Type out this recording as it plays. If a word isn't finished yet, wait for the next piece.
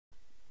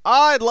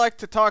I'd like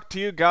to talk to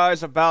you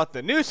guys about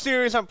the new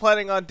series I'm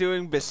planning on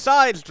doing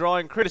besides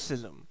drawing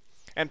criticism.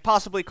 And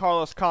possibly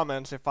Carlos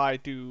comments if I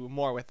do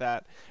more with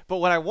that. But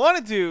what I want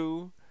to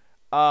do,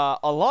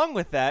 along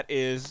with that,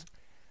 is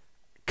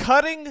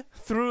cutting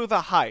through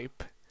the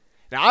hype.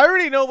 Now, I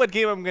already know what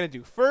game I'm going to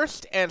do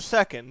first and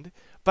second,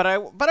 but I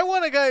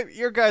want to get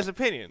your guys'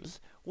 opinions.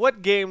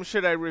 What game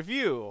should I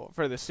review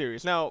for this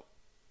series? Now,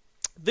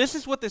 this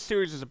is what this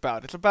series is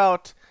about. It's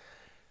about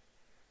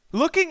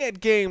looking at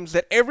games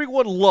that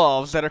everyone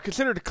loves, that are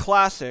considered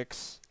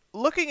classics,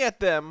 looking at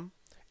them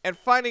and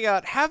finding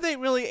out, have they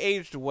really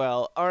aged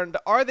well? And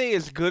are they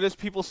as good as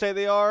people say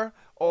they are?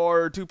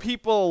 Or do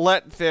people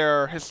let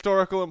their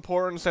historical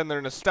importance and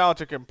their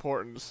nostalgic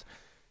importance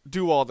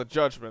do all the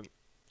judgment?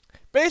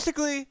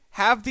 Basically,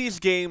 have these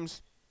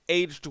games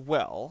aged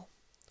well?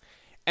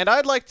 And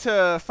I'd like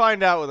to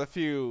find out with a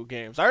few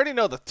games. I already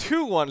know the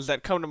two ones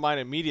that come to mind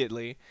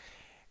immediately.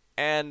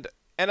 And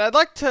I'd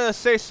like to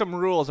say some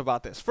rules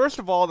about this. First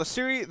of all,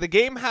 the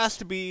game has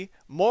to be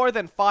more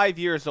than 5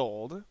 years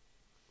old.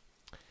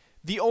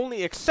 The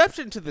only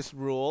exception to this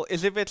rule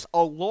is if it's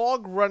a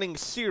long-running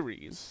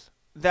series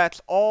that's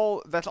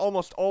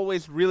almost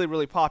always really,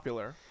 really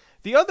popular.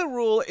 The other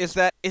rule is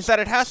that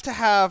it has to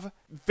have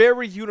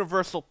very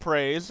universal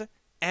praise,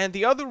 and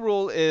the other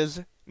rule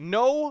is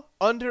no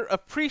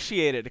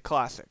underappreciated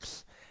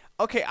classics.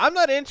 Okay, I'm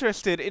not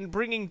interested in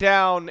bringing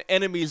down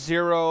Enemy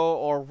Zero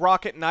or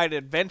Rocket Knight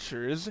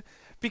Adventures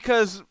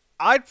because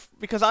I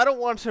don't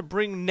want to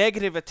bring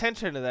negative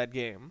attention to that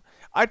game.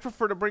 I'd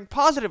prefer to bring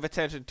positive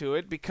attention to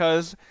it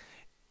because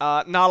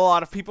not a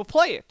lot of people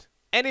play it.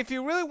 And if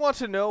you really want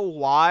to know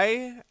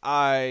why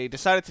I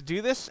decided to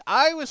do this,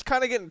 I was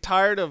kind of getting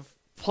tired of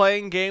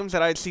playing games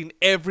that I'd seen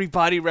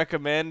everybody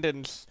recommend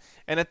and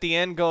at the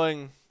end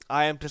going,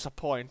 I am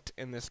disappointed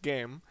in this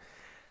game.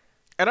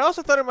 And I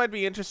also thought it might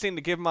be interesting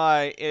to give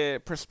my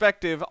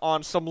perspective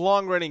on some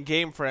long-running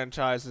game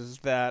franchises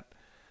that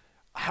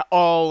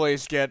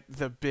always get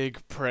the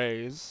big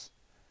praise.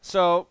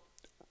 So,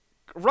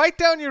 write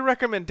down your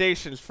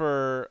recommendations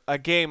for a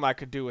game I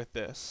could do with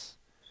this.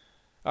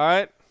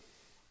 Alright?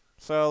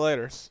 So,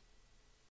 laters.